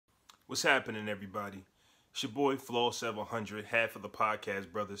What's happening, everybody? It's your boy Flaw 700, half of the podcast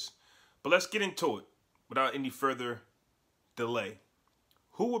brothers. But let's get into it without any further delay.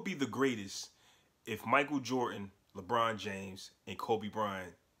 Who would be the greatest if Michael Jordan, LeBron James, and Kobe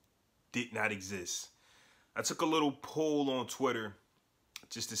Bryant did not exist? I took a little poll on Twitter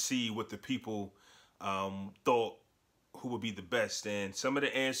just to see what the people thought who would be the best. And some of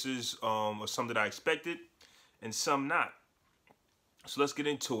the answers are some that I expected and some not. So let's get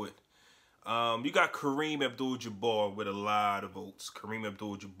into it. You got Kareem Abdul-Jabbar with a lot of votes. Kareem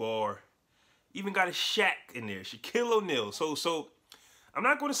Abdul-Jabbar even got a Shaq in there. Shaquille O'Neal. So I'm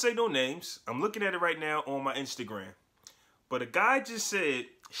not going to say no names. I'm looking at it right now on my Instagram. But a guy just said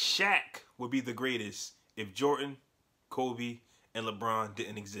Shaq would be the greatest if Jordan, Kobe, and LeBron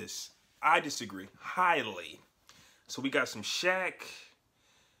didn't exist. I disagree highly. So we got some Shaq.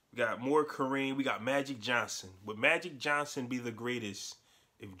 We got more Kareem. We got Magic Johnson. Would Magic Johnson be the greatest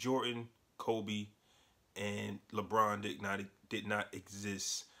if Jordan, Kobe, and LeBron did not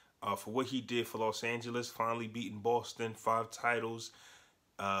exist? For what he did for Los Angeles, finally beating Boston, 5 titles,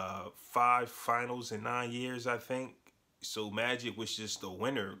 5 finals in 9 years, I think. So Magic was just a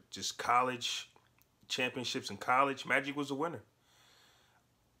winner. Just college championships in college. Magic was a winner.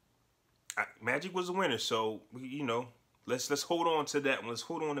 Magic was a winner. So, you know, let's hold on to that one. Let's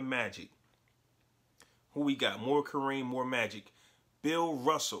hold on to Magic. Who we got? More Kareem, more Magic. Bill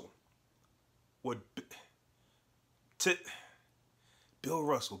Russell. Bill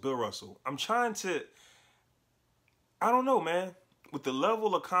Russell. I'm trying to, I don't know, man. With the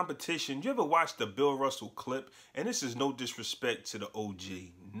level of competition, you ever watch the Bill Russell clip? And this is no disrespect to the OG.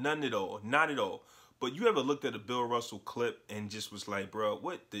 None at all. Not at all. But you ever looked at a Bill Russell clip and just was like, bro,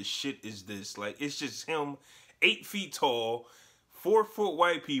 what the shit is this? Like, it's just him, 8 feet tall, 4-foot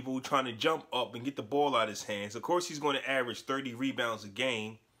white people trying to jump up and get the ball out of his hands. Of course, he's going to average 30 rebounds a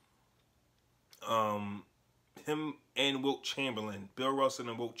game. Him and Wilt Chamberlain, Bill Russell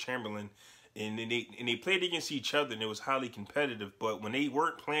and Wilt Chamberlain, and they played against each other, and it was highly competitive. But when they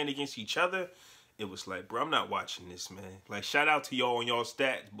weren't playing against each other, it was like, bro, I'm not watching this, man. Like, shout out to y'all and y'all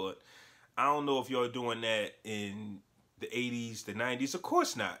stats, but I don't know if y'all doing that in the 80s, the 90s. Of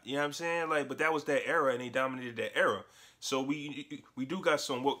course not. You know what I'm saying? Like, but that was that era, and they dominated that era. So we do got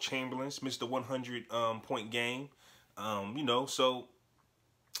some Wilt Chamberlains, Mr. 100 point game. You know, so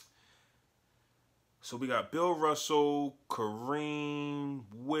we got Bill Russell, Kareem,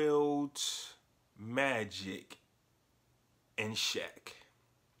 Wilt, Magic, and Shaq.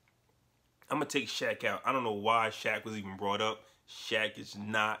 I'm going to take Shaq out. I don't know why Shaq was even brought up. Shaq is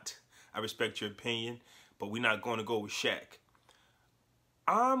not. I respect your opinion, but we're not going to go with Shaq.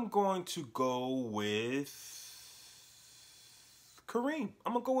 I'm going to go with Kareem.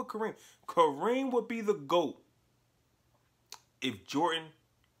 I'm going to go with Kareem. Kareem would be the GOAT if Jordan,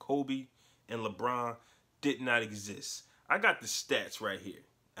 Kobe, and LeBron did not exist. I got the stats right here.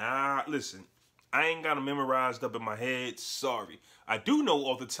 Listen, I ain't got them memorized up in my head. Sorry. I do know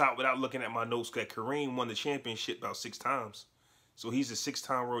off the top without looking at my notes that Kareem won the championship about 6 times. So he's a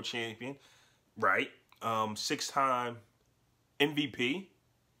 6-time world champion, right? 6-time MVP,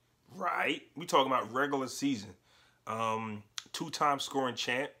 right? We talking about regular season. 2-time scoring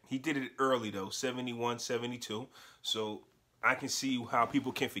champ. He did it early though, 71, 72. So I can see how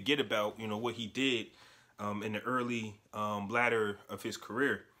people can forget about, you know, what he did in the early ladder of his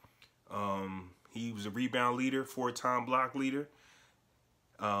career. He was a rebound leader, 4-time block leader.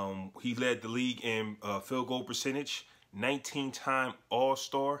 He led the league in field goal percentage, 19-time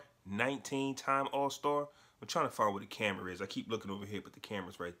All-Star, 19-time All-Star. I'm trying to find where the camera is. I keep looking over here, but the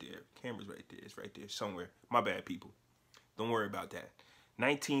camera's right there. Camera's right there. It's right there somewhere. My bad, people. Don't worry about that.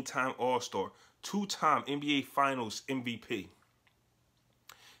 19-time All-Star. 2-time NBA Finals MVP.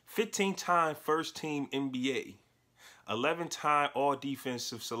 15-time First Team NBA. 11-time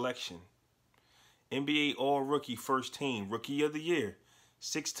All-Defensive Selection. NBA All-Rookie First Team. Rookie of the Year.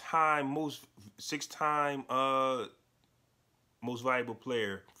 6-time most valuable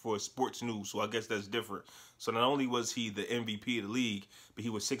player for Sports News. So I guess that's different. So not only was he the MVP of the league, but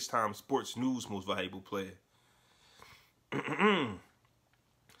he was 6-time Sports News most valuable player.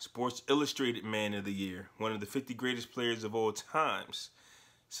 Sports Illustrated Man of the Year, one of the 50 greatest players of all times,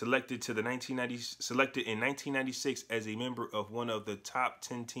 selected in 1996 as a member of one of the top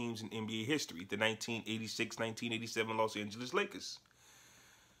 10 teams in NBA history, the 1986-1987 Los Angeles Lakers.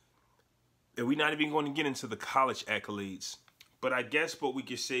 And we're not even going to get into the college accolades, but I guess what we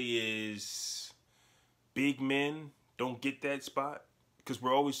could say is big men don't get that spot because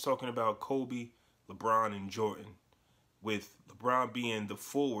we're always talking about Kobe, LeBron, and Jordan, with LeBron being the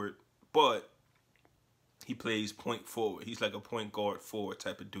forward, but he plays point forward. He's like a point guard forward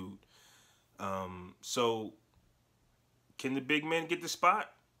type of dude. So can the big men get the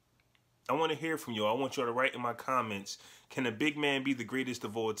spot? I want to hear from you. I want y'all to write in my comments. Can a big man be the greatest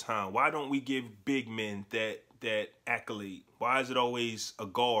of all time? Why don't we give big men that accolade? Why is it always a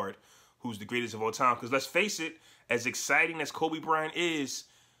guard who's the greatest of all time? Because let's face it, as exciting as Kobe Bryant is,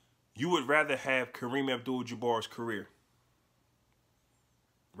 you would rather have Kareem Abdul-Jabbar's career,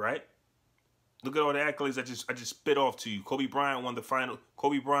 right? Look at all the accolades I just spit off to you. Kobe Bryant won the final.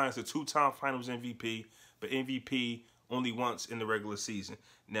 Kobe Bryant's a 2-time Finals MVP, but MVP only once in the regular season.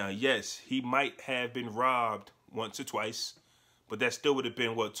 Now, yes, he might have been robbed once or twice, but that still would have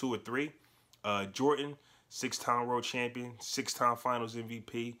been, what, 2 or 3? Jordan, 6-time world champion, 6-time Finals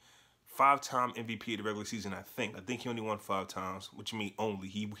MVP, 5-time MVP of the regular season, I think. I think he only won 5 times, which means only.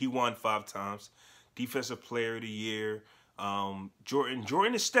 He won 5 times. Defensive Player of the Year.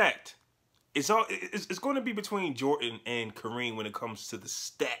 Jordan is stacked. It's going to be between Jordan and Kareem when it comes to the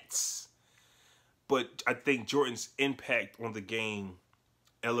stats. But I think Jordan's impact on the game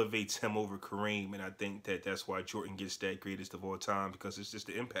elevates him over Kareem, and I think that's why Jordan gets that greatest of all time, because it's just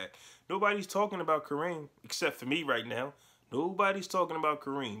the impact. Nobody's talking about Kareem, except for me right now. Nobody's talking about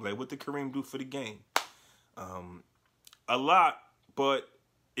Kareem. Like, what did Kareem do for the game? A lot, but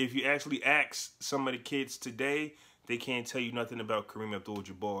if you actually ask some of the kids today, they can't tell you nothing about Kareem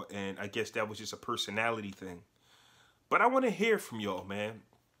Abdul-Jabbar, and I guess that was just a personality thing. But I want to hear from y'all, man.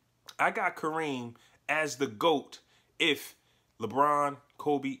 I got Kareem as the GOAT if LeBron,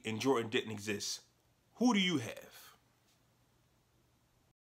 Kobe, and Jordan didn't exist. Who do you have?